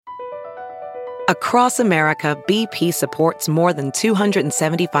Across America, BP supports more than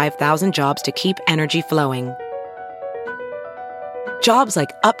 275,000 jobs to keep energy flowing. Jobs like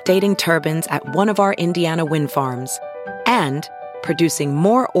updating turbines at one of our Indiana wind farms and producing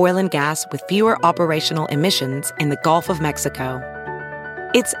more oil and gas with fewer operational emissions in the Gulf of Mexico.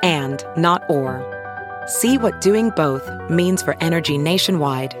 It's and, not or. See what doing both means for energy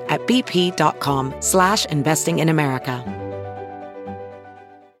nationwide at bp.com/investing in America.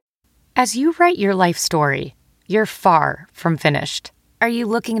 As you write your life story, you're far from finished. Are you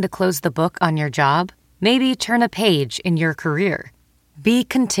looking to close the book on your job? Maybe turn a page in your career? Be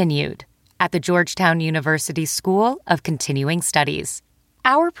continued at the Georgetown University School of Continuing Studies.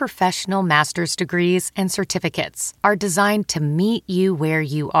 Our professional master's degrees and certificates are designed to meet you where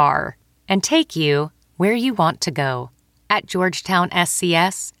you are and take you where you want to go. At Georgetown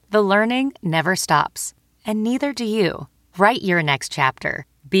SCS, the learning never stops, and neither do you. Write your next chapter.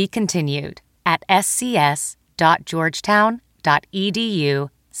 Be continued at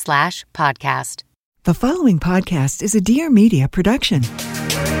scs.georgetown.edu/podcast. The following podcast is a Dear Media production.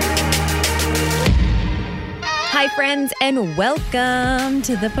 Hi, friends, and welcome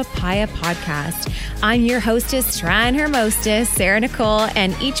to the Papaya Podcast. I'm your hostess, trying her mostest, Sarah Nicole,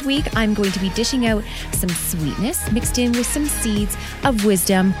 and each week I'm going to be dishing out some sweetness mixed in with some seeds of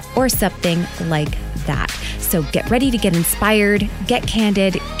wisdom or something like that. So get ready to get inspired, get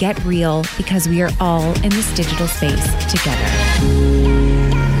candid, get real, because we are all in this digital space together.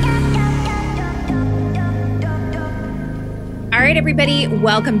 All right, everybody,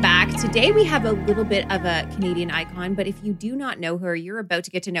 welcome back. Today we have a little bit of a Canadian icon, but if you do not know her, you're about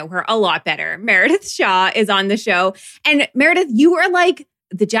to get to know her a lot better. Meredith Shaw is on the show. And Meredith, you are like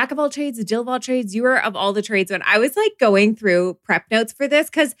the jack of all trades, the Jill of all trades. You are of all the trades. When I was like going through prep notes for this,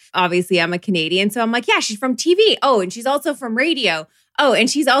 because obviously I'm a Canadian, so I'm like, yeah, she's from TV. Oh, and she's also from radio. Oh, and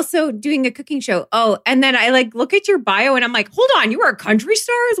she's also doing a cooking show. Oh, and then I like look at your bio and I'm like, hold on, you were a country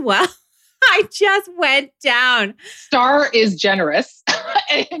star as well? I just went down. Star is generous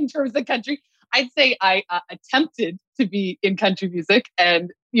in terms of country. I'd say I attempted to be in country music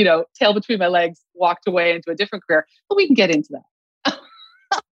and, tail between my legs, walked away into a different career. But we can get into that.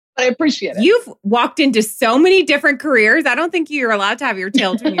 But I appreciate it. You've walked into so many different careers. I don't think you're allowed to have your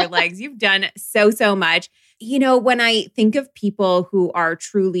tail between your legs. You've done so much. When I think of people who are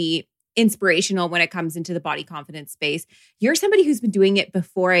truly inspirational when it comes into the body confidence space, you're somebody who's been doing it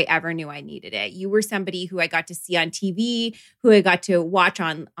before I ever knew I needed it. You were somebody who I got to see on TV, who I got to watch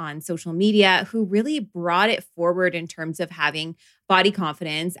on social media, who really brought it forward in terms of having body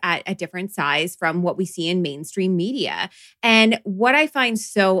confidence at a different size from what we see in mainstream media. And what I find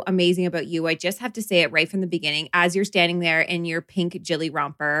so amazing about you, I just have to say it right from the beginning, as you're standing there in your pink Jilly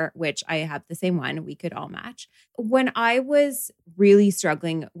romper, which I have the same one, we could all match. When I was really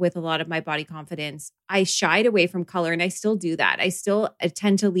struggling with a lot of my body confidence, I shied away from color, and I still do that. I still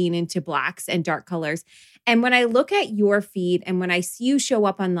tend to lean into blacks and dark colors. And when I look at your feed and when I see you show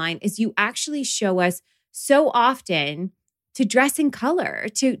up online, is you actually show us so often to dress in color,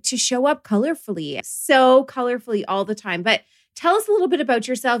 to show up colorfully, so colorfully all the time. But tell us a little bit about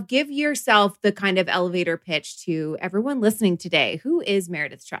yourself. Give yourself the kind of elevator pitch to everyone listening today. Who is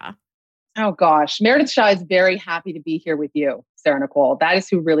Meredith Shaw? Oh gosh, Meredith Shaw is very happy to be here with you, Sarah Nicole. That is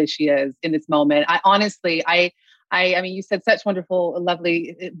who really she is in this moment. I honestly, I mean, you said such wonderful,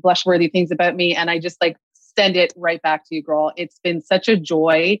 lovely, blush-worthy things about me, and I just send it right back to you, girl. It's been such a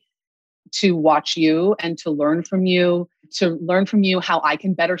joy to watch you and to learn from you how I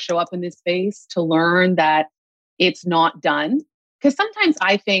can better show up in this space, to learn that it's not done. Because sometimes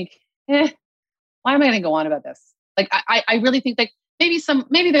I think, why am I going to go on about this? I really think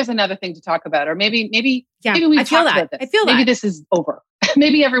maybe there's another thing to talk about, or maybe we've talked about this. I feel that. Maybe this is over.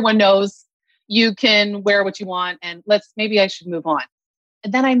 Maybe everyone knows you can wear what you want, and maybe I should move on.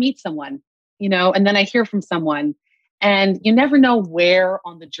 And then I meet someone, and then I hear from someone, and you never know where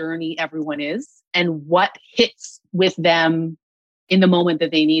on the journey everyone is and what hits with them in the moment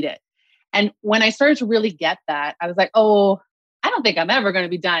that they need it. And when I started to really get that, I was like, oh, I don't think I'm ever going to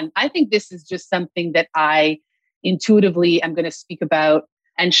be done. I think this is just something that I intuitively am going to speak about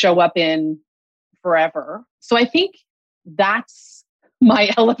and show up in forever. So I think that's my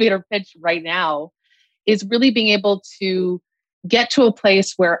elevator pitch right now, is really being able to get to a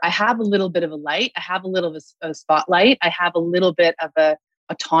place where I have a little bit of a light, I have a little of a spotlight, I have a little bit of a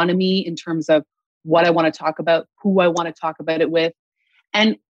autonomy in terms of what I want to talk about, who I want to talk about it with.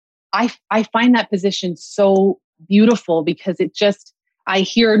 And I find that position so beautiful, because I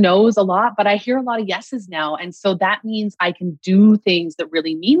hear no's a lot, but I hear a lot of yeses now. And so that means I can do things that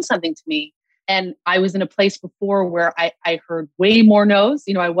really mean something to me. And I was in a place before where I heard way more no's.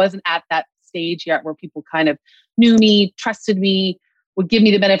 I wasn't at that stage yet where people kind of knew me, trusted me, would give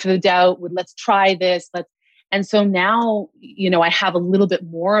me the benefit of the doubt, would let's try this. And so now, I have a little bit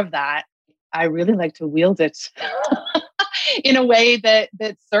more of that. I really like to wield it in a way that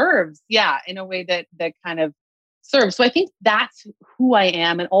serves. Yeah, in a way that kind of serves. So I think that's who I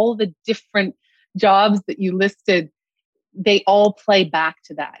am, and all the different jobs that you listed, they all play back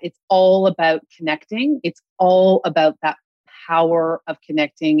to that. It's all about connecting. It's all about that power of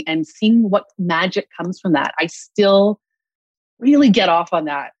connecting and seeing what magic comes from that. I still really get off on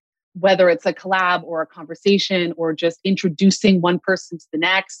that, whether it's a collab or a conversation or just introducing one person to the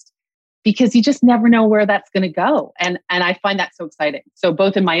next, because you just never know where that's going to go. And I find that so exciting. So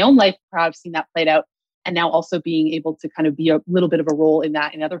both in my own life, I've seen that played out, and now also being able to kind of be a little bit of a role in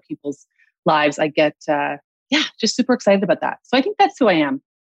that in other people's lives, I get, just super excited about that. So I think that's who I am.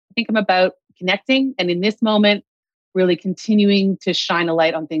 I think I'm about connecting, and in this moment, really continuing to shine a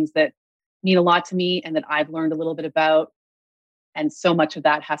light on things that mean a lot to me and that I've learned a little bit about. And so much of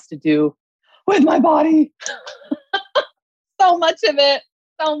that has to do with my body. So much of it.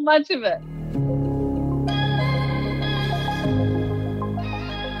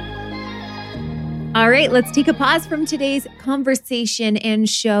 All right, let's take a pause from today's conversation and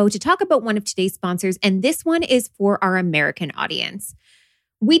show to talk about one of today's sponsors. And this one is for our American audience.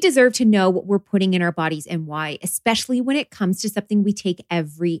 We deserve to know what we're putting in our bodies and why, especially when it comes to something we take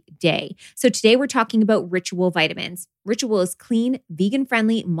every day. So today we're talking about Ritual vitamins. Ritual is clean,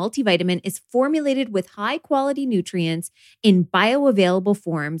 vegan-friendly multivitamin, is formulated with high-quality nutrients in bioavailable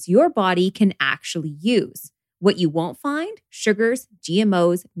forms your body can actually use. What you won't find: sugars,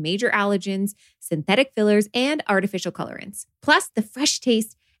 GMOs, major allergens, synthetic fillers, and artificial colorants. Plus, the fresh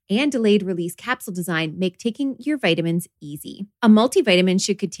taste and delayed release capsule design make taking your vitamins easy. A multivitamin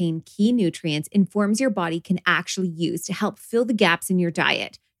should contain key nutrients in forms your body can actually use to help fill the gaps in your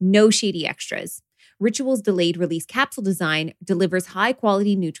diet. No shady extras. Ritual's delayed release capsule design delivers high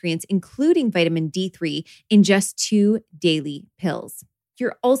quality nutrients, including vitamin D3, in just 2 daily pills.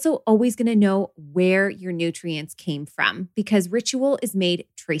 You're also always going to know where your nutrients came from because Ritual is made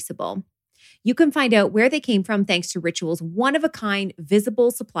traceable. You can find out where they came from thanks to Ritual's one-of-a-kind visible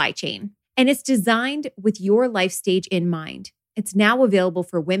supply chain. And it's designed with your life stage in mind. It's now available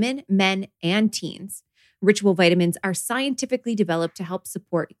for women, men, and teens. Ritual vitamins are scientifically developed to help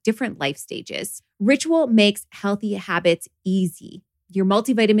support different life stages. Ritual makes healthy habits easy. Your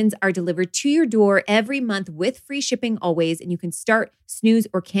multivitamins are delivered to your door every month with free shipping always, and you can start, snooze,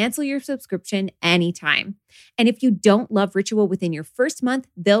 or cancel your subscription anytime. And if you don't love Ritual within your first month,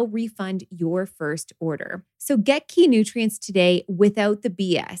 they'll refund your first order. So get key nutrients today without the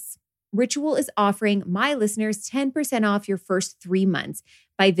BS. Ritual is offering my listeners 10% off your first 3 months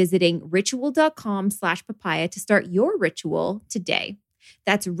by visiting ritual.com/papaya to start your ritual today.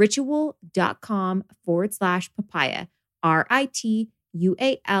 That's ritual.com/papaya,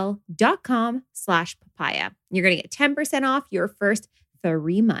 RITUAL.com/papaya. You're going to get 10% off your first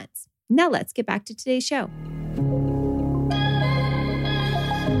 3 months. Now let's get back to today's show.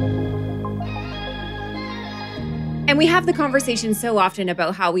 And we have the conversation so often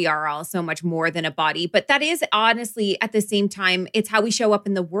about how we are all so much more than a body, but that is honestly at the same time, it's how we show up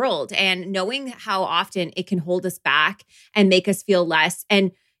in the world, and knowing how often it can hold us back and make us feel less.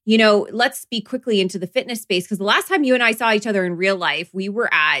 And let's speak quickly into the fitness space, because the last time you and I saw each other in real life, we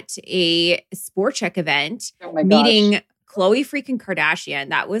were at a Sport Check event meeting Khloe freaking Kardashian.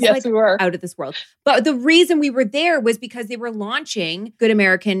 That was we were out of this world. But the reason we were there was because they were launching Good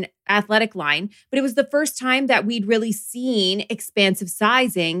American athletic line. But it was the first time that we'd really seen expansive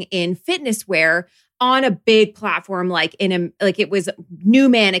sizing in fitness wear on a big platform, it was new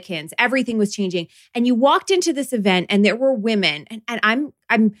mannequins. Everything was changing. And you walked into this event and there were women, and I'm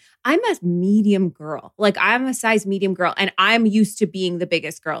a medium girl. I'm a size medium girl, and I'm used to being the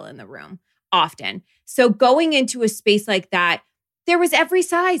biggest girl in the room often. So going into a space like that, there was every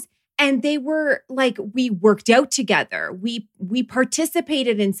size. And they were we worked out together. We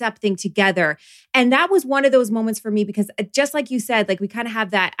participated in something together. And that was one of those moments for me, because just like you said, we kind of have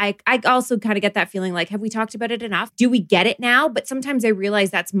that. I also kind of get that feeling have we talked about it enough? Do we get it now? But sometimes I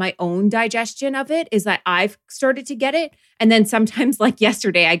realize that's my own digestion of it, is that I've started to get it. And then sometimes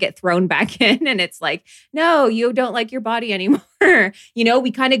yesterday, I get thrown back in and it's no, you don't like your body anymore.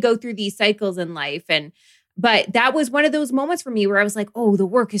 We kind of go through these cycles in life. But that was one of those moments for me where I was the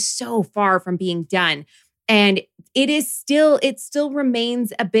work is so far from being done. And it still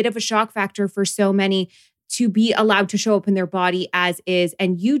remains a bit of a shock factor for so many to be allowed to show up in their body as is.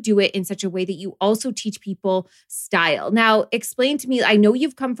 And you do it in such a way that you also teach people style. Now, explain to me, I know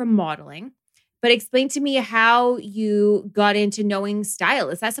you've come from modeling. But explain to me how you got into knowing style.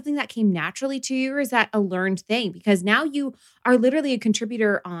 Is that something that came naturally to you, or is that a learned thing? Because now you are literally a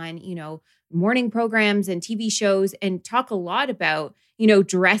contributor on, morning programs and TV shows and talk a lot about,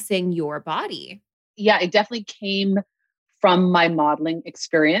 dressing your body. Yeah, it definitely came from my modeling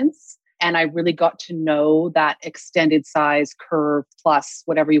experience. And I really got to know that extended size, curve, plus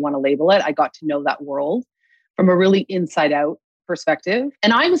whatever you want to label it. I got to know that world from a really inside out perspective.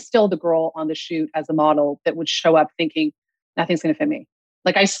 And I was still the girl on the shoot as a model that would show up thinking, nothing's going to fit me.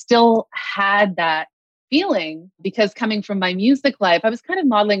 Like I still had that feeling because coming from my music life, I was kind of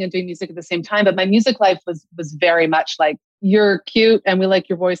modeling and doing music at the same time, but my music life was very much like, you're cute and we like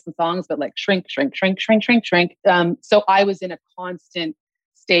your voice and songs, but like shrink, shrink, shrink, shrink, shrink, shrink. So I was in a constant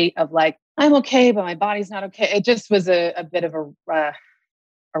state of like, I'm okay, but my body's not okay. It just was a bit of a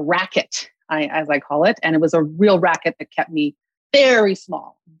racket, as I call it. And it was a real racket that kept me very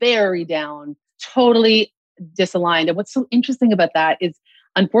small, very down, totally disaligned. And what's so interesting about that is,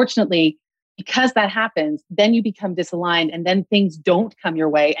 unfortunately, because that happens, then you become disaligned and then things don't come your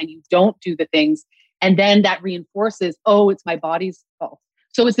way and you don't do the things. And then that reinforces, oh, it's my body's fault.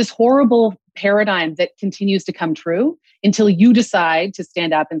 So it's this horrible paradigm that continues to come true until you decide to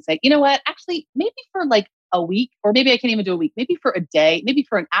stand up and say, you know what, actually, maybe for like a week, or maybe I can't even do a week, maybe for a day, maybe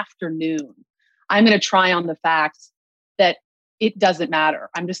for an afternoon, I'm going to try on the fact that it doesn't matter.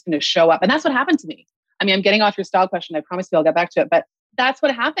 I'm just going to show up. And that's what happened to me. I mean, I'm getting off your style question. I promise you I'll get back to it. But that's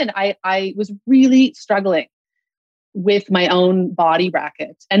what happened. I was really struggling with my own body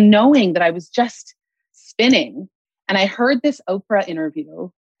bracket and knowing that I was just spinning. And I heard this Oprah interview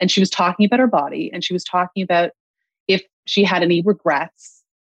and she was talking about her body and she was talking about if she had any regrets.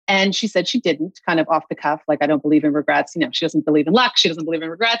 And she said she didn't, kind of off the cuff, like, I don't believe in regrets. She doesn't believe in luck. She doesn't believe in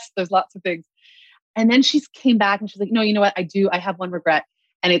regrets. There's lots of things. And then she came back and she's like, no, you know what? I do. I have one regret.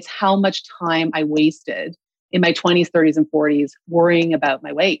 And it's how much time I wasted in my 20s, 30s, and 40s worrying about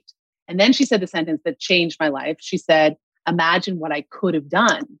my weight. And then she said the sentence that changed my life. She said, imagine what I could have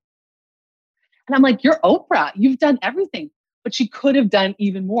done. And I'm like, you're Oprah. You've done everything. But she could have done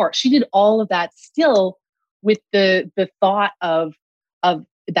even more. She did all of that still with the thought of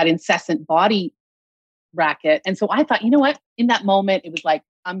that incessant body racket. And so I thought, you know what? In that moment, it was like,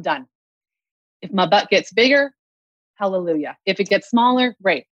 I'm done. If my butt gets bigger, hallelujah. If it gets smaller,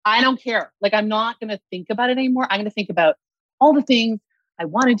 great. I don't care. Like, I'm not going to think about it anymore. I'm going to think about all the things I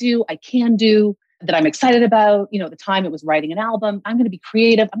want to do, I can do, that I'm excited about. At the time it was writing an album. I'm going to be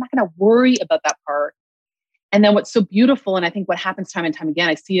creative. I'm not going to worry about that part. And then what's so beautiful, and I think what happens time and time again,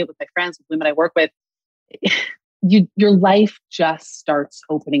 I see it with my friends, with women I work with, your life just starts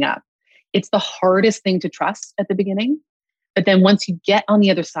opening up. It's the hardest thing to trust at the beginning. But then once you get on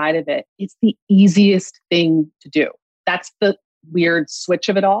the other side of it, it's the easiest thing to do. That's the weird switch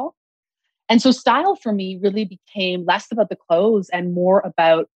of it all. And so style for me really became less about the clothes and more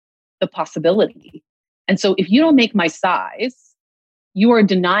about the possibility. And so if you don't make my size, you are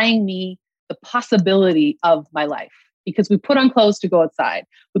denying me the possibility of my life, because we put on clothes to go outside.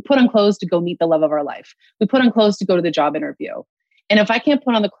 We put on clothes to go meet the love of our life. We put on clothes to go to the job interview. And if I can't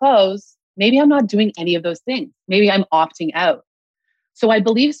put on the clothes, maybe I'm not doing any of those things. Maybe I'm opting out. So I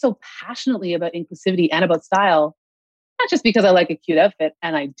believe so passionately about inclusivity and about style, not just because I like a cute outfit,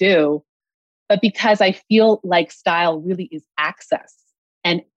 and I do, but because I feel like style really is access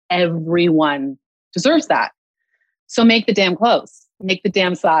and everyone deserves that. So make the damn clothes, make the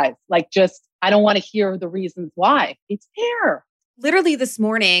damn size. I don't want to hear the reasons why. It's there. Literally this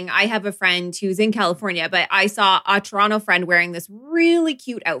morning, I have a friend who's in California, but I saw a Toronto friend wearing this really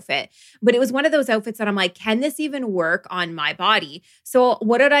cute outfit. But it was one of those outfits that I'm like, can this even work on my body? So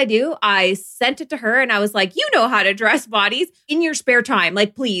what did I do? I sent it to her and I was like, you know how to dress bodies in your spare time.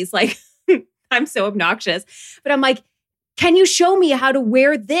 Like, please, I'm so obnoxious. But I'm like, can you show me how to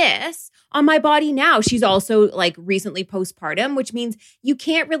wear this on my body now? She's also recently postpartum, which means you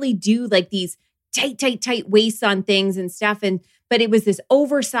can't really do these tight waists on things and stuff. But it was this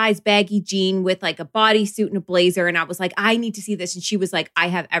oversized baggy jean with a bodysuit and a blazer. And I was like, I need to see this. And she was like, I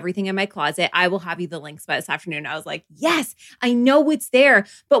have everything in my closet. I will have you the links by this afternoon. I was like, yes, I know it's there.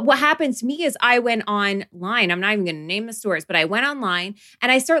 But what happened to me is I went online. I'm not even going to name the stores, but I went online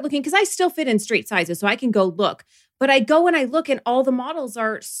and I start looking because I still fit in straight sizes. So I can go look. But I go and I look and all the models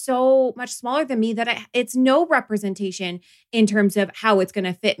are so much smaller than me that it's no representation in terms of how it's going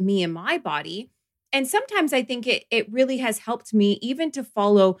to fit me and my body. And sometimes I think it really has helped me even to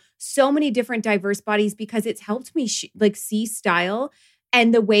follow so many different diverse bodies, because it's helped me see style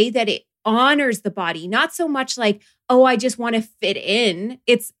and the way that it honors the body. Not so much oh, I just want to fit in.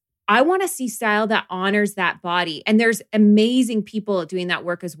 I want to see style that honors that body. And there's amazing people doing that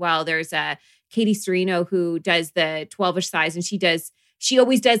work as well. There's Katie Serino, who does the 12-ish size, and she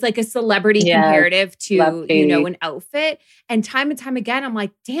always does like a celebrity comparative to, an outfit. And time again, I'm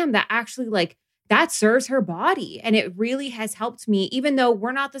like, damn, that actually like, that serves her body. And it really has helped me, even though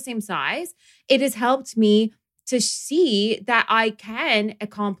we're not the same size, it has helped me to see that I can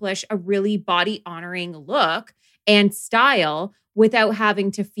accomplish a really body honoring look and style without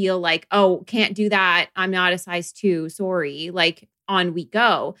having to feel like, oh, can't do that. I'm not a size 2. Sorry. Like on we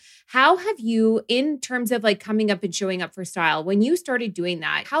go. How have you, in terms of like coming up and showing up for style, when you started doing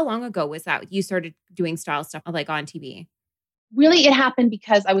that, how long ago was that you started doing style stuff like on TV? Really, it happened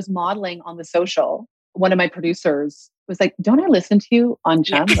because I was modeling on The Social. One of my producers was like, don't I listen to you on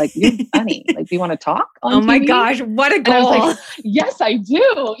Chum? Yeah. Like, you're funny. Like, do you want to talk on TV? My gosh, what a goal. And I was like, yes, I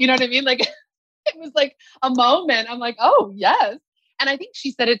do. You know what I mean? Like, it was like a moment. I'm like, oh, yes. And I think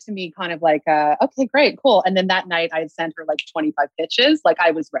she said it to me kind of like, okay, great, cool. And then that night I had sent her like 25 pitches. Like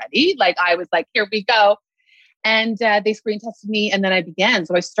I was ready. Like I was like, here we go. And they screen tested me and then I began.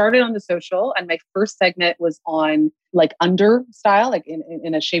 So I started on The Social and my first segment was on like under style, like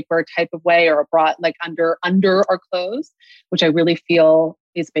in a shapewear type of way or a bra, like under our clothes, which I really feel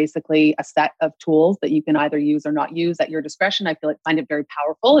is basically a set of tools that you can either use or not use at your discretion. I find it very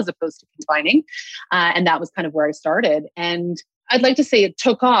powerful as opposed to confining. And that was kind of where I started. And I'd like to say it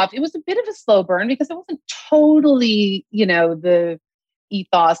took off. It was a bit of a slow burn because it wasn't totally, the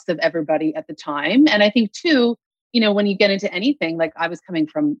ethos of everybody at the time. And I think too, when you get into anything, like I was coming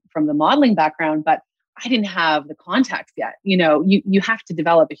from the modeling background, but I didn't have the contacts yet. You have to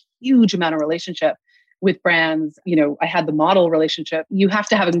develop a huge amount of relationship with brands. I had the model relationship. You have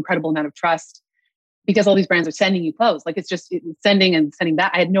to have an incredible amount of trust because all these brands are sending you clothes. Like it's sending and sending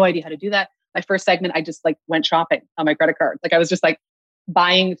back. I had no idea how to do that. My first segment, I just like went shopping on my credit card. Like I was just like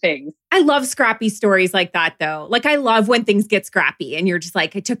buying things. I love scrappy stories like that though. Like I love when things get scrappy and you're just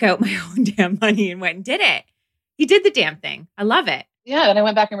like, I took out my own damn money and went and did it. You did the damn thing. I love it. Yeah. And I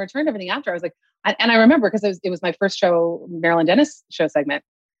went back and returned everything after. I was like, and I remember because it was my first show, Marilyn Dennis show segment.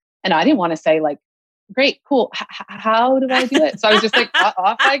 And I didn't want to say like, great, cool. How do I do it? So I was just like,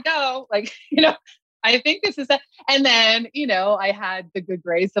 off I go. Like, I think this is that. And then, I had the good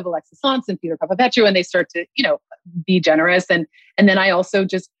grace of Alexis Sons and Peter Papapetru, and they start to, be generous. And then I also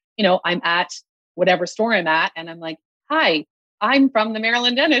just, I'm at whatever store I'm at and I'm like, hi, I'm from the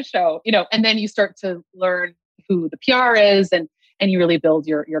Marilyn Dennis show, and then you start to learn who the PR is and you really build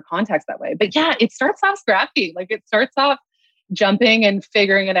your contacts that way. But yeah, it starts off scrappy. Like it starts off jumping and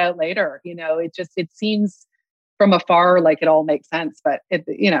figuring it out later. It seems from afar like it all makes sense, but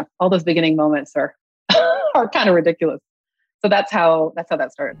all those beginning moments are kind of ridiculous. So that's how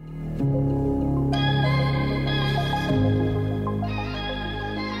that started.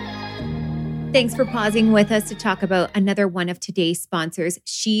 Thanks for pausing with us to talk about another one of today's sponsors,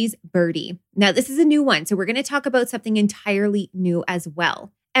 She's Birdie. Now, this is a new one, so we're going to talk about something entirely new as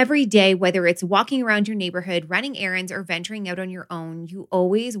well. Every day, whether it's walking around your neighborhood, running errands, or venturing out on your own, you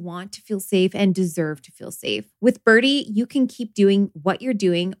always want to feel safe and deserve to feel safe. With Birdie, you can keep doing what you're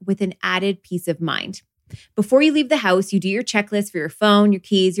doing with an added peace of mind. Before you leave the house, you do your checklist for your phone, your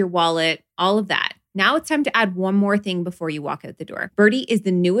keys, your wallet, all of that. Now it's time to add one more thing before you walk out the door. Birdie is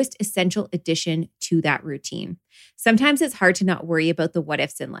the newest essential addition to that routine. Sometimes it's hard to not worry about the what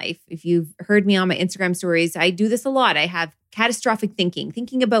ifs in life. If you've heard me on my Instagram stories, I do this a lot. I have catastrophic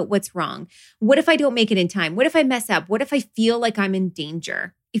thinking about what's wrong. What if I don't make it in time? What if I mess up? What if I feel like I'm in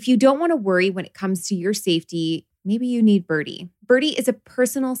danger? If you don't want to worry when it comes to your safety, maybe you need Birdie. Birdie is a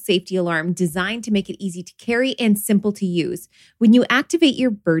personal safety alarm designed to make it easy to carry and simple to use. When you activate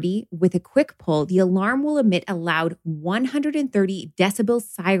your Birdie with a quick pull, the alarm will emit a loud 130 decibel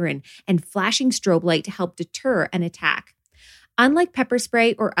siren and flashing strobe light to help deter an attack. Unlike pepper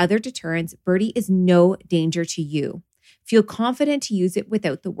spray or other deterrents, Birdie is no danger to you. Feel confident to use it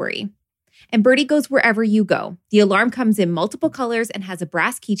without the worry. And Birdie goes wherever you go. The alarm comes in multiple colors and has a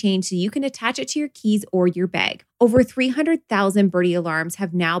brass keychain so you can attach it to your keys or your bag. Over 300,000 Birdie alarms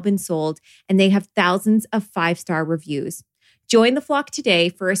have now been sold, and they have thousands of 5-star reviews. Join the flock today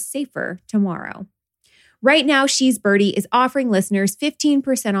for a safer tomorrow. Right now, She's Birdie is offering listeners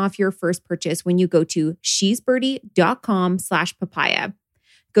 15% off your first purchase when you go to shesbirdie.com/papaya.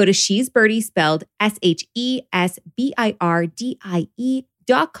 Go to She's Birdie, spelled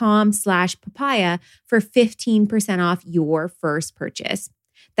SHESBIRDIE.com/papaya for 15% off your first purchase.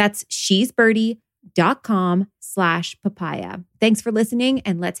 That's shesbirdie.com/papaya. Thanks for listening,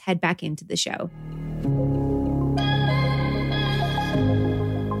 and let's head back into the show.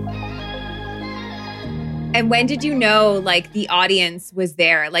 And when did you know like the audience was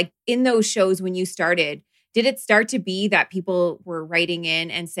there? Like in those shows when you started, did it start to be that people were writing in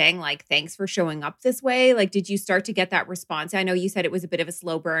and saying like, thanks for showing up this way? Like, did you start to get that response? I know you said it was a bit of a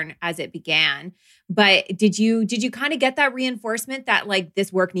slow burn as it began, but did you kind of get that reinforcement that like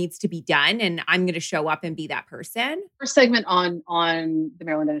this work needs to be done and I'm going to show up and be that person? First segment on the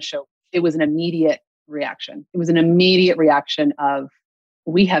Marilyn Dennis show, it was an immediate reaction. It was an immediate reaction of,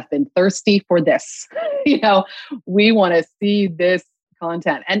 we have been thirsty for this. We want to see this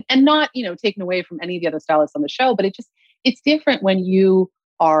content and not, taken away from any of the other stylists on the show, but it's different when you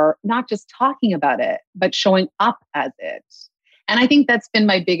are not just talking about it, but showing up as it. And I think that's been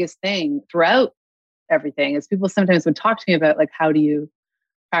my biggest thing throughout everything is people sometimes would talk to me about like, how do you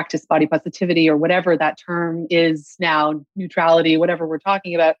practice body positivity or whatever that term is now, neutrality, whatever we're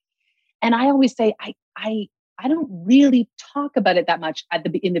talking about. And I always say, I don't really talk about it that much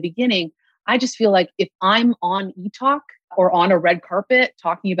in the beginning. I just feel like if I'm on eTalk or on a red carpet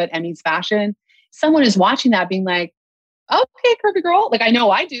talking about Emmy's fashion, someone is watching that being like, okay, curvy girl. Like I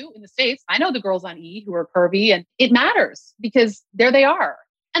know I do in the States. I know the girls on E who are curvy and it matters because there they are.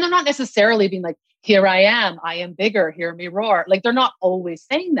 And they're not necessarily being like, here I am bigger, hear me roar. Like they're not always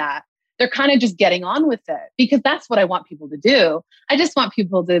saying that. They're kind of just getting on with it because that's what I want people to do. I just want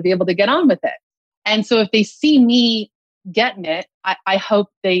people to be able to get on with it. And so if they see me getting it, I hope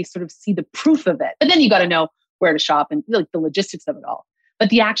they sort of see the proof of it. But then you got to know where to shop and like the logistics of it all. But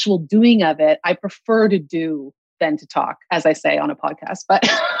the actual doing of it, I prefer to do than to talk, as I say on a podcast. But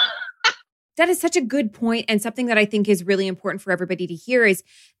that is such a good point, and something that I think is really important for everybody to hear is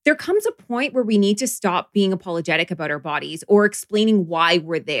there comes a point where we need to stop being apologetic about our bodies or explaining why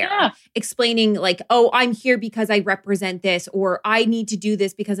we're there. Yeah. Explaining like, oh, I'm here because I represent this, or I need to do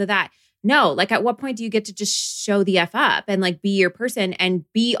this because of that. No, like at what point do you get to just show the F up and like be your person and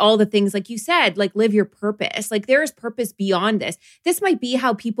be all the things like you said, like live your purpose. Like there is purpose beyond this. This might be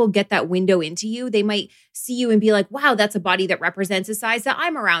how people get that window into you. They might see you and be like, wow, that's a body that represents a size that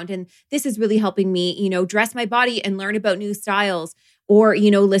I'm around. And this is really helping me, dress my body and learn about new styles. Or,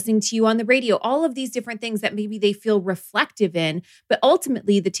 listening to you on the radio, all of these different things that maybe they feel reflective in. But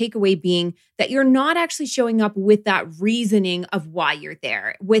ultimately, the takeaway being that you're not actually showing up with that reasoning of why you're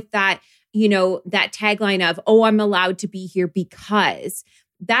there, with that, that tagline of, oh, I'm allowed to be here because.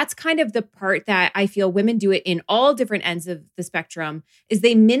 That's kind of the part that I feel women do it in all different ends of the spectrum is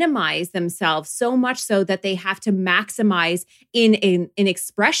they minimize themselves so much so that they have to maximize in an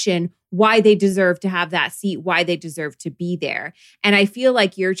expression why they deserve to have that seat, why they deserve to be there. And I feel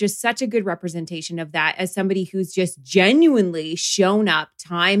like you're just such a good representation of that as somebody who's just genuinely shown up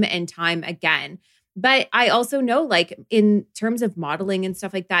time and time again. But I also know like in terms of modeling and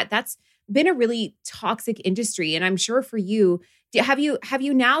stuff like that, that's been a really toxic industry. And I'm sure for you, have you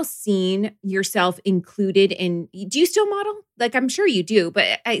now seen yourself included in, do you still model? Like, I'm sure you do,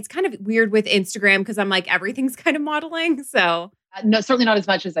 but it's kind of weird with Instagram because I'm like, everything's kind of modeling. So no, certainly not as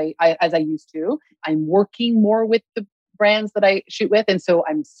much as I used to. I'm working more with the brands that I shoot with. And so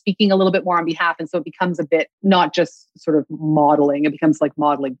I'm speaking a little bit more on behalf. And so it becomes a bit, not just sort of modeling, it becomes like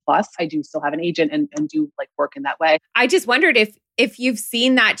modeling plus. I do still have an agent and do like work in that way. I just wondered if you've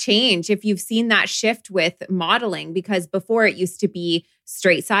seen that change, if you've seen that shift with modeling, because before it used to be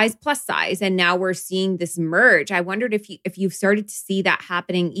straight size plus size, and now we're seeing this merge. I wondered if you've started to see that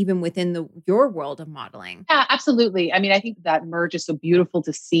happening even within your world of modeling. Yeah, absolutely. I mean, I think that merge is so beautiful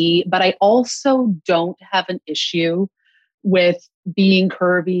to see, but I also don't have an issue with being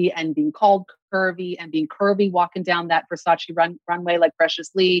curvy and being called curvy and being curvy walking down that Versace runway like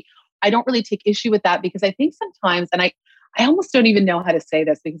Precious Lee. I don't really take issue with that because I think sometimes, and I almost don't even know how to say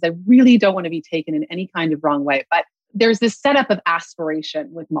this because I really don't want to be taken in any kind of wrong way, but there's this setup of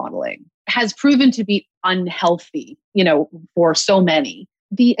aspiration with modeling has proven to be unhealthy, for so many.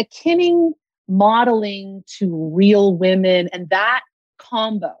 The akinning modeling to real women and that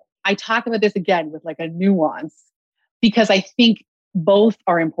combo, I talk about this again with like a nuance because I think both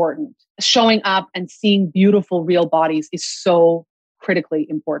are important. Showing up and seeing beautiful real bodies is so critically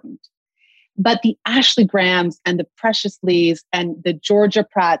important. But the Ashley Grahams and the Precious Lees and the Georgia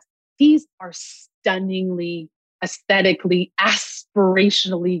Pratts, these are stunningly, aesthetically,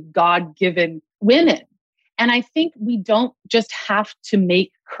 aspirationally God-given women. And I think we don't just have to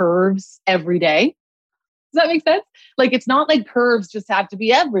make curves every day. Does that make sense? Like, it's not like curves just have to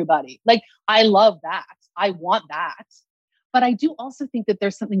be everybody. Like, I love that. I want that. But I do also think that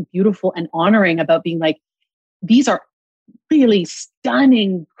there's something beautiful and honoring about being like, these are really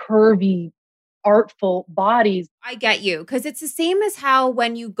stunning, curvy artful bodies. I get you. Because it's the same as how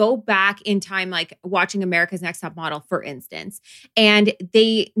when you go back in time, like watching America's Next Top Model, for instance, and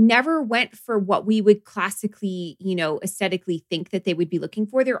they never went for what we would classically, aesthetically think that they would be looking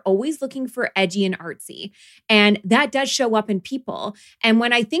for. They're always looking for edgy and artsy. And that does show up in people. And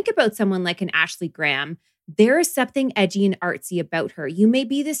when I think about someone like an Ashley Graham, there is something edgy and artsy about her. You may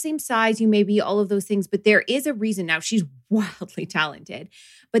be the same size, you may be all of those things, but there is a reason. Now, she's wildly talented,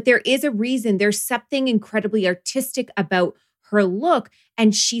 but there is a reason. There's something incredibly artistic about her look.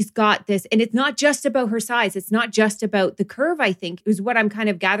 And she's got this, and it's not just about her size. It's not just about the curve, I think, is what I'm kind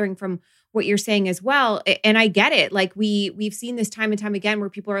of gathering from what you're saying as well. And I get it. Like we've seen this time and time again where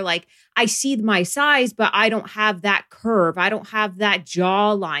people are like, I see my size, but I don't have that curve. I don't have that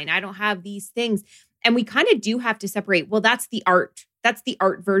jawline. I don't have these things. And we kind of do have to separate. Well, that's the art. That's the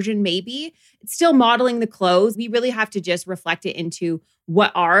art version, maybe. It's still modeling the clothes. We really have to just reflect it into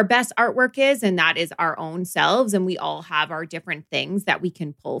what our best artwork is, and that is our own selves. And we all have our different things that we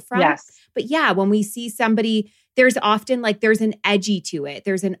can pull from. Yes. But yeah, when we see somebody, there's often there's an edgy to it.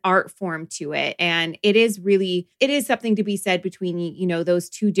 There's an art form to it. And it is something to be said between, those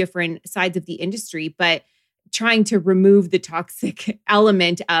two different sides of the industry, but trying to remove the toxic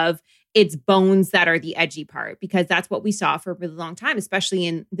element of it's bones that are the edgy part, because that's what we saw for a really long time, especially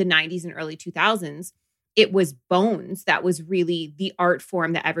in the 90s and early 2000s. It was bones that was really the art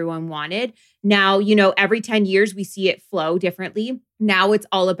form that everyone wanted. Now, every 10 years we see it flow differently. Now it's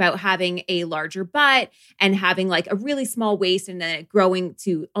all about having a larger butt and having like a really small waist and then growing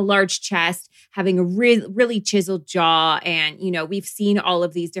to a large chest, having a really chiseled jaw. And, we've seen all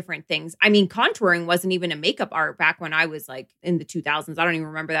of these different things. I mean, contouring wasn't even a makeup art back when I was like in the 2000s. I don't even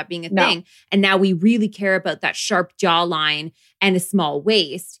remember that being a thing. And now we really care about that sharp jawline and a small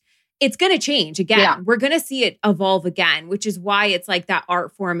waist. It's going to change again. Yeah. We're going to see it evolve again, which is why it's like that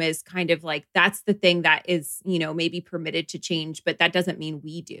art form is kind of like, that's the thing that is, maybe permitted to change, but that doesn't mean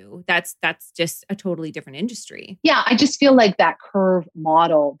we do. That's just a totally different industry. Yeah. I just feel like that curve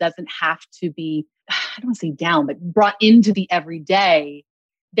model doesn't have to be, I don't want to say down, but brought into the everyday.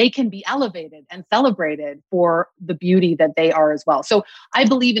 They can be elevated and celebrated for the beauty that they are as well. So I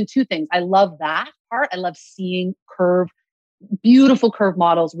believe in two things. I love that part. I love seeing beautiful curve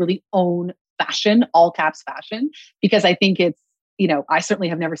models really own fashion, all caps fashion, because I think it's, I certainly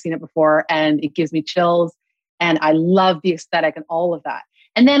have never seen it before and it gives me chills and I love the aesthetic and all of that.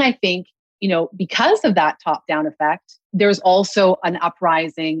 And then I think, because of that top-down effect, there's also an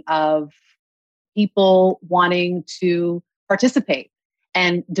uprising of people wanting to participate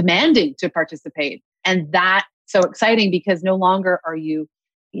and demanding to participate. And that's so exciting because no longer are you,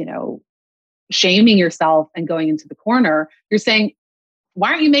 shaming yourself and going into the corner. You're saying, why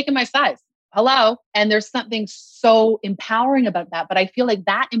aren't you making my size? Hello. And there's something so empowering about that. But I feel like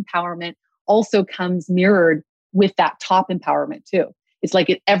that empowerment also comes mirrored with that top empowerment too. It's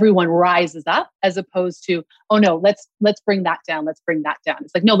like everyone rises up as opposed to, oh no, let's bring that down. Let's bring that down.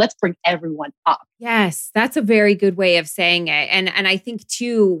 It's like, no, let's bring everyone up. Yes, that's a very good way of saying it. And I think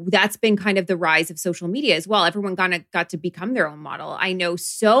too, that's been kind of the rise of social media as well. Everyone got to become their own model. I know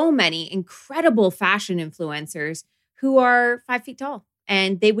so many incredible fashion influencers who are 5 feet tall.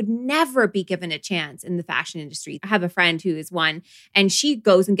 And they would never be given a chance in the fashion industry. I have a friend who is one, and she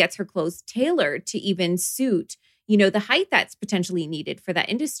goes and gets her clothes tailored to even suit the height that's potentially needed for that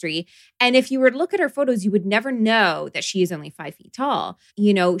industry. And if you were to look at her photos, you would never know that she is only 5 feet tall.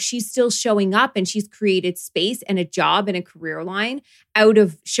 She's still showing up and she's created space and a job and a career line out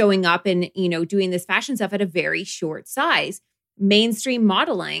of showing up and, doing this fashion stuff at a very short size. Mainstream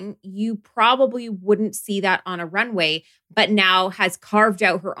modeling, you probably wouldn't see that on a runway, but now has carved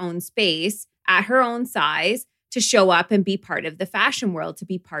out her own space at her own size to show up and be part of the fashion world, to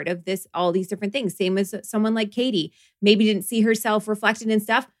be part of this, all these different things. Same as someone like Katie, maybe didn't see herself reflected in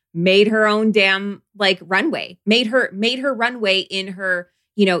stuff, made her own damn runway, made her runway in her,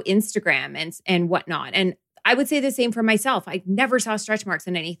 Instagram and whatnot. And I would say the same for myself. I never saw stretch marks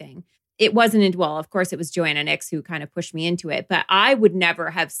in anything. It wasn't of course it was Joanna Nix who kind of pushed me into it, but I would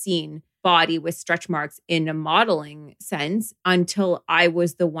never have seen body with stretch marks in a modeling sense until I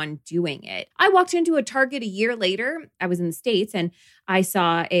was the one doing it. I walked into a Target a year later. I was in the States and I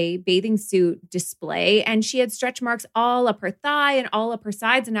saw a bathing suit display and she had stretch marks all up her thigh and all up her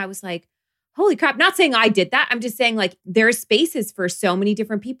sides. And I was like, holy crap. Not saying I did that. I'm just saying there are spaces for so many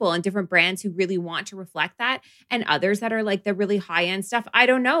different people and different brands who really want to reflect that. And others that are the really high end stuff. I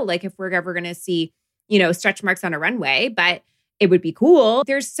don't know, if we're ever going to see, stretch marks on a runway, but it would be cool.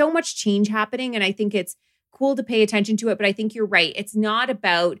 There's so much change happening and I think it's cool to pay attention to it. But I think you're right. It's not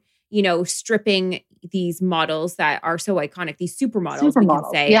about, stripping these models that are so iconic, these supermodels, we can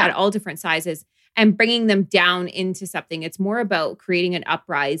say, at all different sizes, and bringing them down into something. It's more about creating an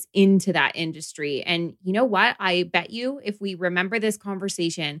uprise into that industry. And you know what? I bet you if we remember this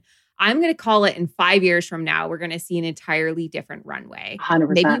conversation, I'm going to call it in 5 years from now, we're going to see an entirely different runway.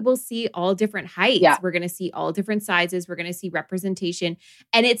 100%. Maybe we'll see all different heights. Yeah. We're going to see all different sizes. We're going to see representation.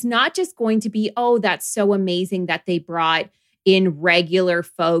 And it's not just going to be, oh, that's so amazing that they brought in regular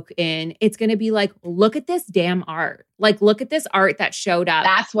folk in. It's going to be like, look at this damn art. Like, look at this art that showed up.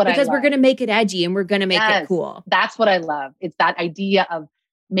 That's what because I love. we're going to make it edgy and we're going to make it cool. That's what I love. It's that idea of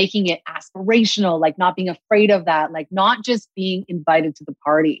making it aspirational, like not being afraid of that, like not just being invited to the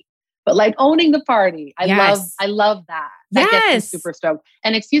party, but like owning the party. I love that. That gets me super stoked.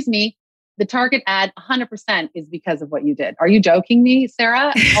 And excuse me, the Target ad 100% is because of what you did. Are you joking me,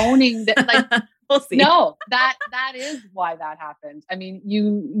 Sarah? Owning the, like, we'll see. No, that is why that happened. I mean,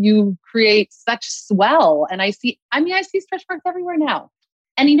 you create such swell, and I see stretch marks everywhere now.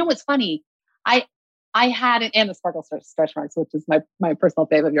 And you know what's funny? I had it, and the sparkle stretch marks, which is my personal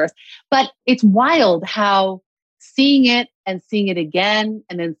favorite of yours. But it's wild how seeing it and seeing it again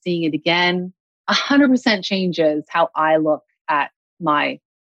and then seeing it again 100% changes how I look at my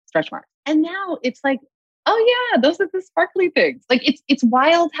stretch marks. And now it's like, oh yeah, those are the sparkly things. Like it's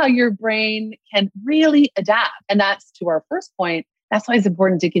wild how your brain can really adapt. And that's to our first point. That's why it's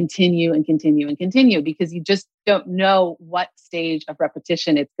important to continue and continue and continue, because you just don't know what stage of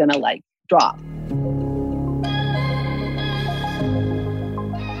repetition it's going to like drop.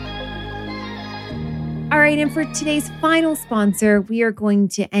 All right, and for today's final sponsor, we are going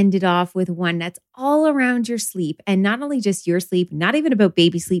to end it off with one that's all around your sleep, and not only just your sleep, not even about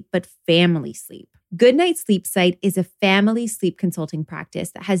baby sleep, but family sleep. Goodnight Sleep Site is a family sleep consulting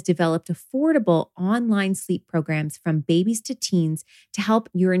practice that has developed affordable online sleep programs from babies to teens to help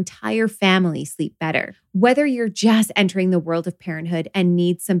your entire family sleep better. Whether you're just entering the world of parenthood and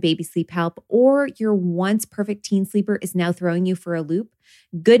need some baby sleep help, or your once perfect teen sleeper is now throwing you for a loop,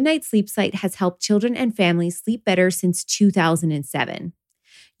 Goodnight Sleep Site has helped children and families sleep better since 2007.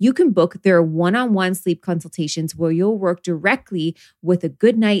 You can book their one-on-one sleep consultations where you'll work directly with a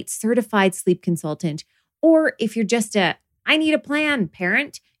Goodnight certified sleep consultant. Or if you're just I need a plan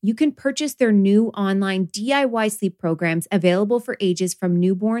parent, you can purchase their new online DIY sleep programs available for ages from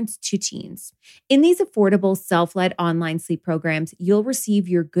newborns to teens. In these affordable self-led online sleep programs, you'll receive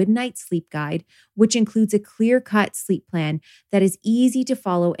your Goodnight Sleep Guide, which includes a clear-cut sleep plan that is easy to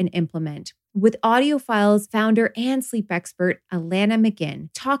follow and implement, with Audiofile's founder and sleep expert, Alana McGinn,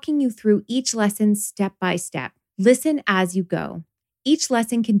 talking you through each lesson step by step. Listen as you go. Each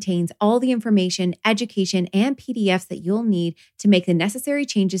lesson contains all the information, education, and PDFs that you'll need to make the necessary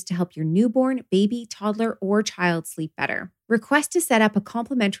changes to help your newborn, baby, toddler, or child sleep better. Request to set up a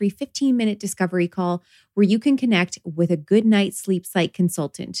complimentary 15-minute discovery call where you can connect with a Goodnight Sleep Site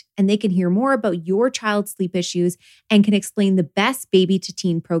consultant, and they can hear more about your child's sleep issues and can explain the best baby to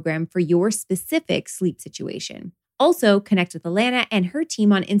teen program for your specific sleep situation. Also, connect with Alana and her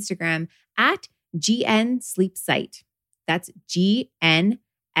team on Instagram at GN Sleep Site. That's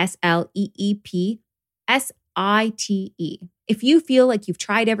GNSLEEPSITE. If you feel like you've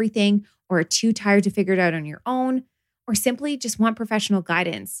tried everything or are too tired to figure it out on your own, or simply just want professional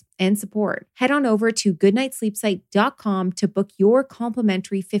guidance and support, head on over to goodnightsleepsite.com to book your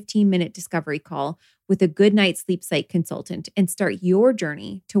complimentary 15-minute discovery call with a Goodnight Sleep Site consultant and start your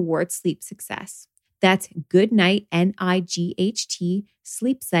journey towards sleep success. That's Goodnight, NIGHT,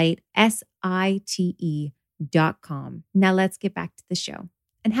 Sleepsite, SITE.com. Now let's get back to the show,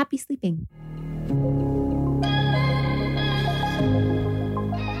 and happy sleeping.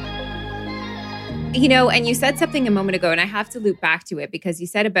 And you said something a moment ago, and I have to loop back to it because you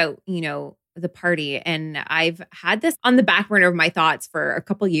said about, the party. And I've had this on the back burner of my thoughts for a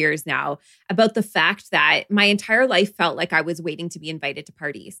couple years now about the fact that my entire life felt like I was waiting to be invited to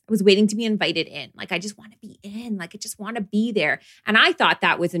parties. I was waiting to be invited in. Like, I just want to be in. Like, I just want to be there. And I thought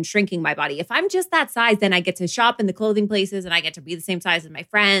that was in shrinking my body. If I'm just that size, then I get to shop in the clothing places and I get to be the same size as my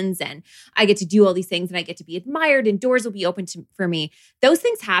friends and I get to do all these things and I get to be admired and doors will be open for me. Those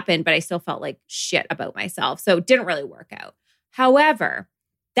things happened, but I still felt like shit about myself. So it didn't really work out. However,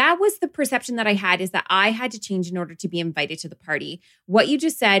 that was the perception that I had, is that I had to change in order to be invited to the party. What you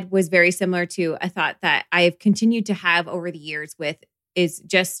just said was very similar to a thought that I've continued to have over the years with is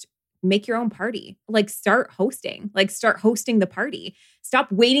just make your own party. Like start hosting the party.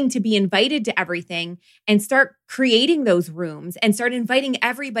 Stop waiting to be invited to everything and start creating those rooms and start inviting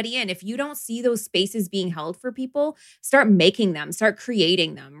everybody in. If you don't see those spaces being held for people, start making them, start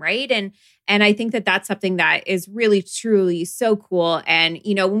creating them, right? And I think that that's something that is really, truly so cool. And,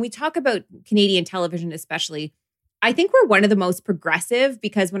 you know, when we talk about Canadian television, especially, I think we're one of the most progressive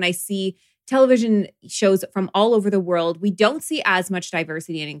because when I see television shows from all over the world, we don't see as much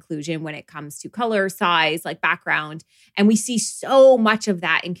diversity and inclusion when it comes to color, size, like background. And we see so much of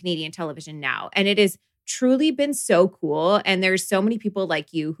that in Canadian television now. And it has truly been so cool. And there's so many people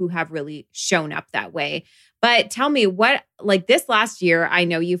like you who have really shown up that way. But tell me what, like this last year, I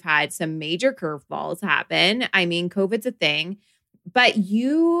know you've had some major curveballs happen. I mean, COVID's a thing, but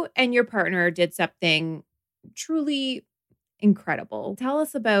you and your partner did something truly incredible. Tell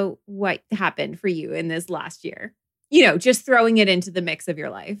us about what happened for you in this last year. You know, just throwing it into the mix of your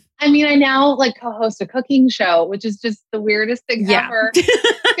life. I mean, I now like co-host a cooking show, which is just the weirdest thing ever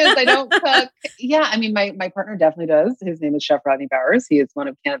because I don't cook. Yeah, I mean, my partner definitely does. His name is Chef Rodney Bowers. He is one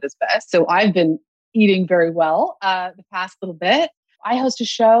of Canada's best. So I've been eating very well the past little bit. I host a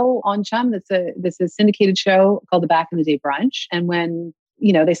show on Chum. This is a syndicated show called the Back in the Day Brunch. And when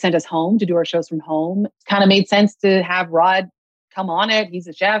they sent us home to do our shows from home, it kind of made sense to have Rod come on it. He's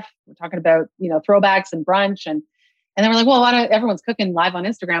a chef. We're talking about, throwbacks and brunch. And then we're like, well, everyone's cooking live on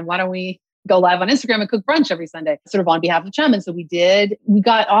Instagram. Why don't we go live on Instagram and cook brunch every Sunday, sort of on behalf of Chum? And so we did. We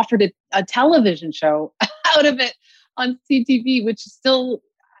got offered a television show out of it on CTV, which still,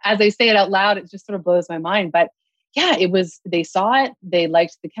 as I say it out loud, it just sort of blows my mind. But yeah, they saw it. They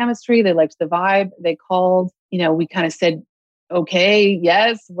liked the chemistry. They liked the vibe. They called, we kind of said, okay,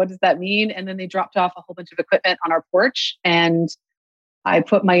 yes, what does that mean? And then they dropped off a whole bunch of equipment on our porch and I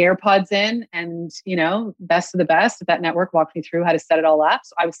put my AirPods in and, best of the best, that network walked me through how to set it all up.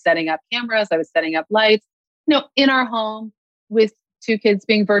 So I was setting up cameras, I was setting up lights, in our home with 2 kids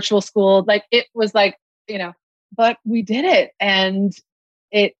being virtual schooled. Like it was like, but we did it. And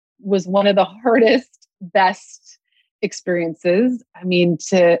it was one of the hardest, best experiences. I mean,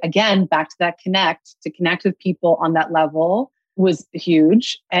 back to that to connect with people on that level was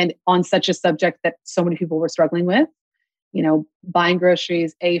huge. And on such a subject that so many people were struggling with, buying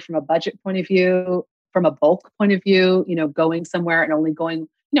groceries, from a budget point of view, from a bulk point of view, going somewhere and only going,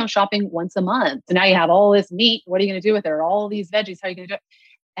 shopping once a month. So now you have all this meat. What are you going to do with it? Or all these veggies? How are you going to do it?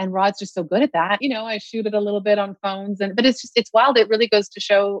 And Rod's just so good at that. I shoot it a little bit on phones but it's wild. It really goes to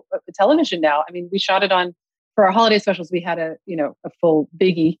show television now. I mean, we shot it for our holiday specials, we had a full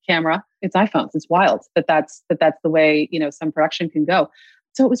biggie camera. It's iPhones. It's wild that's the way, some production can go.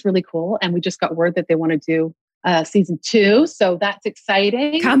 So it was really cool. And we just got word that they want to do season 2. So that's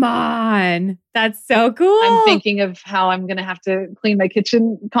exciting. Come on. That's so cool. I'm thinking of how I'm going to have to clean my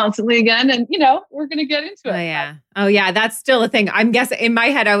kitchen constantly again. And, we're going to get into it. Oh, yeah. That's still a thing. I'm guessing in my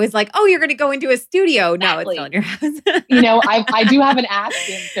head, I was like, oh, you're going to go into a studio. Exactly. No, it's still in your house. I do have an ask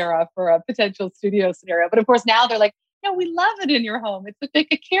in, Sarah, for a potential studio scenario. But of course, now they're like, no, we love it in your home. It's like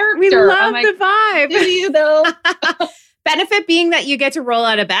a character. We love the vibe. Do you though? Benefit being that you get to roll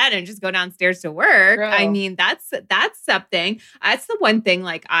out of bed and just go downstairs to work. True. I mean, that's something. That's the one thing.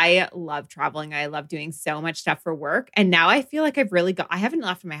 Like, I love traveling. I love doing so much stuff for work. And now I feel like I haven't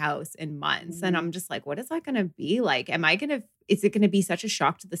left my house in months. Mm-hmm. And I'm just like, what is that going to be like? Is it going to be such a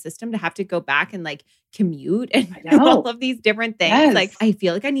shock to the system to have to go back and like commute and do all of these different things? Yes. Like, I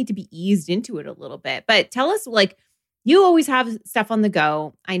feel like I need to be eased into it a little bit. But tell us, like, you always have stuff on the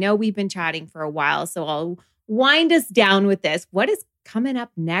go. I know we've been chatting for a while, so I'll wind us down with this. What is coming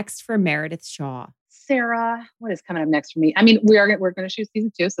up next for Meredith Shaw? Sarah, what is coming up next for me? I mean, we're going to shoot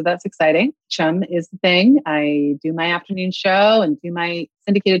season 2, so that's exciting. Chum is the thing. I do my afternoon show and do my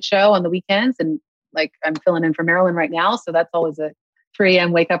syndicated show on the weekends. And like, I'm filling in for Marilyn right now. So that's always a 3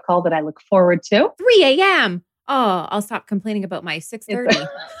 a.m. wake up call that I look forward to. 3 a.m. Oh, I'll stop complaining about my 6:30.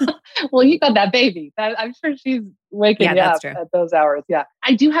 Well, you got that baby. I'm sure she's waking you up at those hours. Yeah.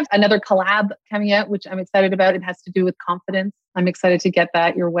 I do have another collab coming out, which I'm excited about. It has to do with confidence. I'm excited to get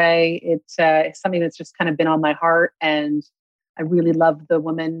that your way. It's something that's just kind of been on my heart. And I really love the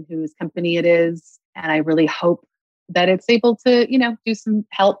woman whose company it is. And I really hope that it's able to, do some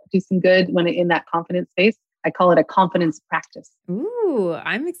help, do some good when in that confidence space. I call it a confidence practice. Ooh,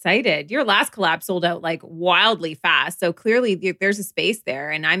 I'm excited. Your last collab sold out like wildly fast. So clearly there's a space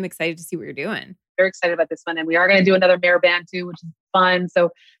there and I'm excited to see what you're doing. Very excited about this one. And we are going to do another Mare Band too, which is fun. So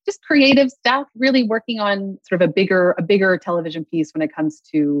just creative stuff, really working on sort of a bigger television piece when it comes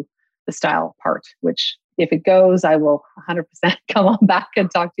to the style part, which if it goes, I will 100% come on back and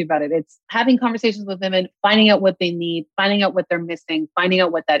talk to you about it. It's having conversations with women, finding out what they need, finding out what they're missing, finding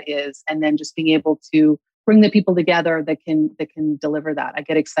out what that is, and then just being able to bring the people together that can deliver that. I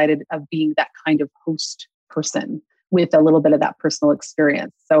get excited of being that kind of host person with a little bit of that personal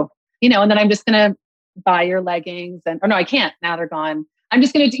experience. So, and then I'm just going to buy your leggings or no, I can't. Now they're gone. I'm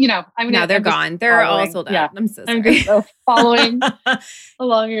just going to, now they're gone. They're all sold out. Yeah. I'm so sorry. I'm just following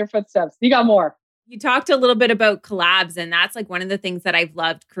along your footsteps. You got more. You talked a little bit about collabs, and that's like one of the things that I've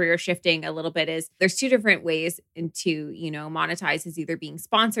loved career shifting a little bit is there's two different ways into, monetize is either being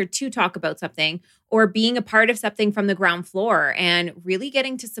sponsored to talk about something or being a part of something from the ground floor, and really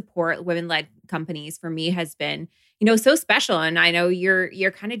getting to support women-led companies for me has been, so special. And I know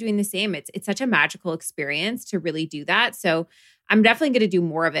you're kind of doing the same. It's such a magical experience to really do that. So I'm definitely going to do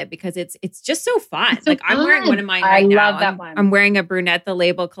more of it because it's just so fun. So I'm wearing one of mine right now. I love that one. I'm wearing a Brunette the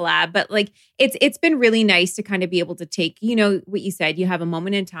Label collab, but it's been really nice to kind of be able to take, what you said, you have a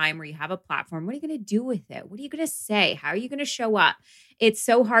moment in time where you have a platform. What are you going to do with it? What are you going to say? How are you going to show up? It's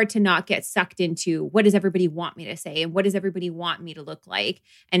so hard to not get sucked into what does everybody want me to say and what does everybody want me to look like?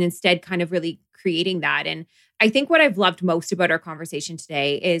 And instead kind of really creating that. And I think what I've loved most about our conversation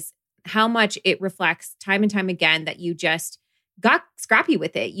today is how much it reflects time and time again that you just got scrappy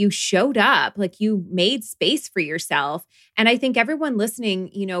with it. You showed up, you made space for yourself. And I think everyone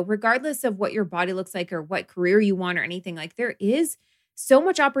listening, regardless of what your body looks like or what career you want or anything, there is so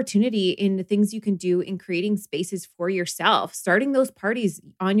much opportunity in the things you can do in creating spaces for yourself, starting those parties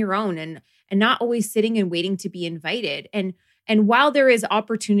on your own and not always sitting and waiting to be invited. And while there is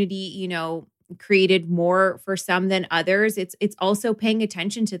opportunity, created more for some than others, it's also paying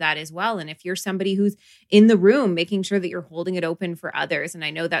attention to that as well. And if you're somebody who's in the room, making sure that you're holding it open for others. And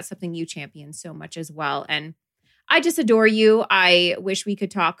I know that's something you champion so much as well. And I just adore you. I wish we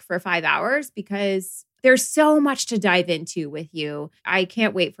could talk for 5 hours because there's so much to dive into with you. I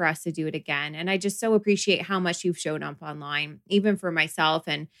can't wait for us to do it again. And I just so appreciate how much you've shown up online, even for myself.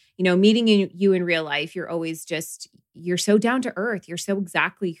 And, meeting you in real life, you're so down to earth. You're so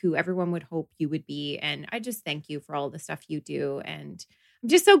exactly who everyone would hope you would be. And I just thank you for all the stuff you do. And I'm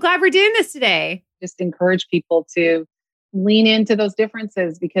just so glad we're doing this today. Just encourage people to lean into those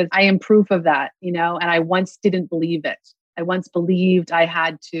differences because I am proof of that, and I once didn't believe it. I once believed I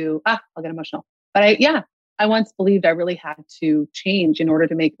had to, I'll get emotional. But I once believed I really had to change in order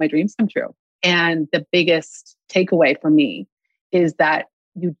to make my dreams come true. And the biggest takeaway for me is that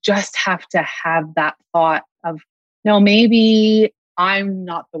you just have to have that thought of, no, maybe I'm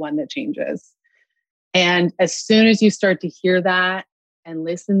not the one that changes. And as soon as you start to hear that and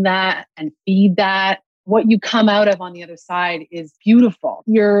listen that and feed that, what you come out of on the other side is beautiful.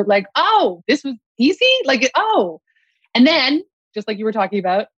 You're like, oh, this was easy? And then just like you were talking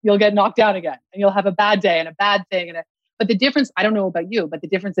about, you'll get knocked down again and you'll have a bad day and a bad thing. But the difference, I don't know about you, but the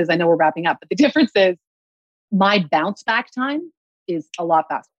difference is, I know we're wrapping up, but the difference is my bounce back time is a lot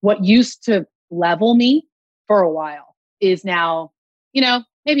faster. What used to level me for a while is now,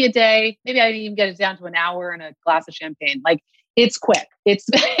 maybe a day, maybe I even get it down to an hour and a glass of champagne. It's quick.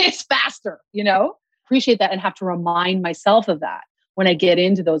 It's faster, appreciate that and have to remind myself of that when I get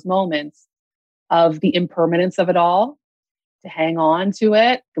into those moments of the impermanence of it all. To hang on to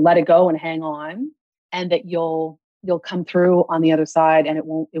it, to let it go and hang on, and that you'll come through on the other side, and it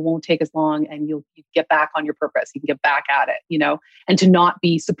won't take as long, and you get back on your purpose. You can get back at it, and to not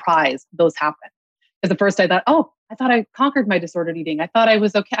be surprised those happen. Because at first I thought, I thought I conquered my disordered eating. I thought I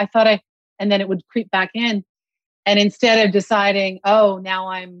was okay. And then it would creep back in, and instead of deciding, now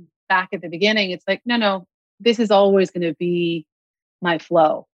I'm back at the beginning, it's like, no, this is always going to be my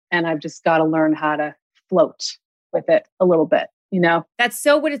flow, and I've just got to learn how to float with it a little bit, That's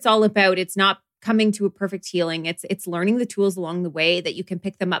so what it's all about. It's not coming to a perfect healing. It's learning the tools along the way that you can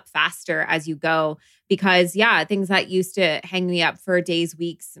pick them up faster as you go. Because things that used to hang me up for days,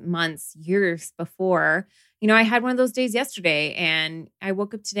 weeks, months, years before, I had one of those days yesterday and I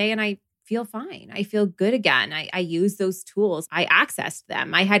woke up today and I feel fine. I feel good again. I use those tools. I accessed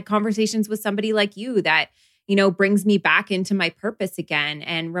them. I had conversations with somebody like you that brings me back into my purpose again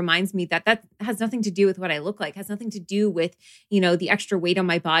and reminds me that has nothing to do with what I look like, has nothing to do with, the extra weight on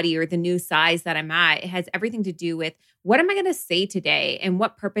my body or the new size that I'm at. It has everything to do with what am I going to say today and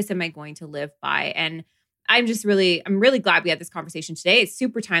what purpose am I going to live by? And I'm really glad we had this conversation today. It's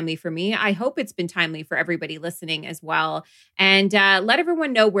super timely for me. I hope it's been timely for everybody listening as well. And let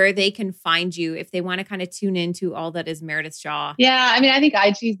everyone know where they can find you if they want to kind of tune into all that is Meredith Shaw. Yeah, I think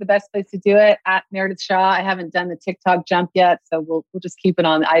IG is the best place to do it, at Meredith Shaw. I haven't done the TikTok jump yet, so we'll just keep it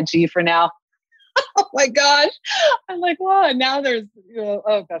on IG for now. Oh my gosh. I'm like, wow, now there's,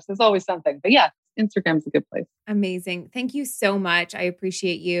 oh gosh, there's always something. But yeah, Instagram's a good place. Amazing. Thank you so much. I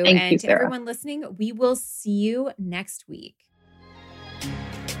appreciate you. Thank you, to Sarah. everyone listening, we will see you next week.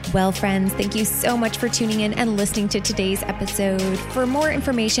 Well, friends, thank you so much for tuning in and listening to today's episode. For more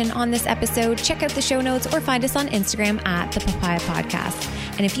information on this episode, check out the show notes or find us on Instagram at The Papaya Podcast.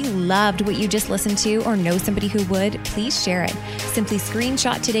 And if you loved what you just listened to or know somebody who would, please share it. Simply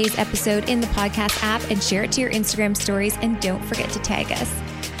screenshot today's episode in the podcast app and share it to your Instagram stories. And don't forget to tag us.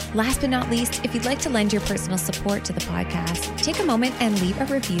 Last but not least, if you'd like to lend your personal support to the podcast, take a moment and leave a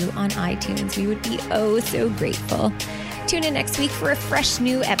review on iTunes. We would be oh so grateful. Tune in next week for a fresh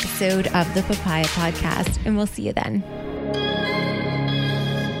new episode of the Papaya Podcast, and we'll see you then.